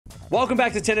Welcome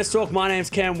back to Tennis Talk. My name's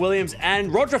Cam Williams,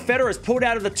 and Roger Federer has pulled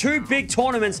out of the two big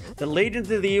tournaments that lead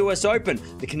into the US Open,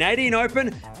 the Canadian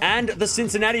Open and the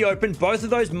Cincinnati Open. Both of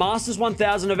those Masters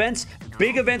 1000 events,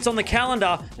 big events on the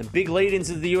calendar and big lead-ins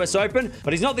to the US Open.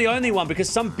 But he's not the only one, because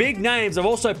some big names have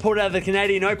also pulled out of the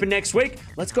Canadian Open next week.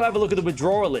 Let's go have a look at the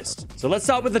withdrawal list. So let's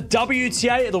start with the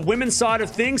WTA, the women's side of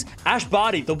things. Ash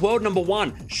Barty, the world number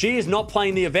one, she is not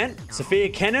playing the event. Sophia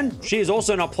Kenin, she is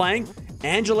also not playing.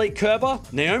 Angelique Kerber,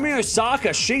 Naomi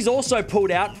Osaka, she's also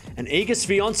pulled out, and Iga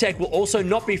Swiatek will also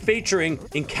not be featuring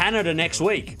in Canada next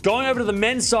week. Going over to the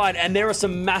men's side, and there are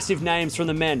some massive names from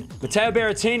the men. Matteo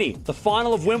Berrettini, the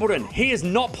final of Wimbledon, he is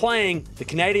not playing the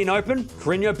Canadian Open.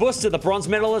 Carreño Busta, the bronze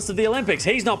medalist of the Olympics,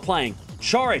 he's not playing.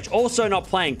 Coric, also not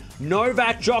playing.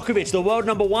 Novak Djokovic, the world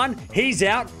number one, he's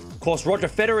out. Of course, Roger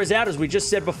Federer is out, as we just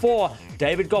said before.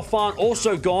 David Goffin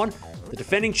also gone. The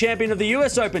defending champion of the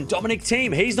US Open, Dominic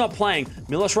Thiem, he's not playing.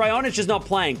 Milos Raonic is not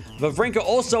playing. Wawrinka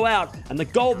also out. And the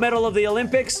gold medal of the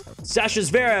Olympics, Sasha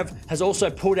Zverev, has also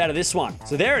pulled out of this one.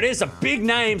 So there it is, some big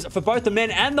names for both the men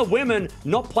and the women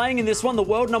not playing in this one. The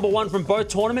world number one from both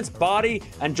tournaments, Barty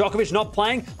and Djokovic, not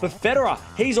playing. But Federer,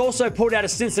 he's also pulled out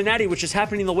of Cincinnati, which is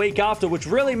happening the week after, which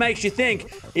really makes you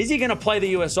think, is he going to play the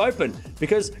US Open?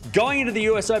 Because going into the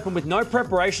US Open with no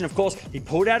preparation, of course, he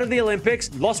pulled out of the Olympics,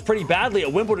 lost pretty badly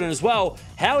at Wimbledon as well.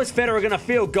 How is Federer going to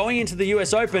feel going into the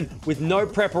US Open with no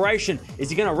preparation?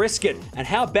 Is he going to risk it? And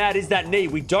how bad is that knee?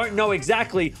 We don't know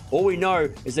exactly. All we know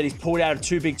is that he's pulled out of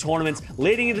two big tournaments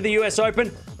leading into the US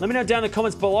Open. Let me know down in the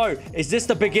comments below. Is this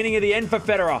the beginning of the end for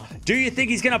Federer? Do you think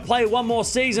he's going to play one more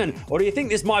season? Or do you think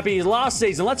this might be his last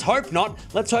season? Let's hope not.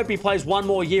 Let's hope he plays one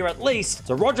more year at least.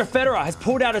 So Roger Federer has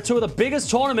pulled out of two of the biggest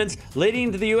tournaments leading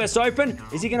into the US Open.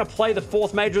 Is he going to play the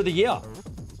fourth major of the year?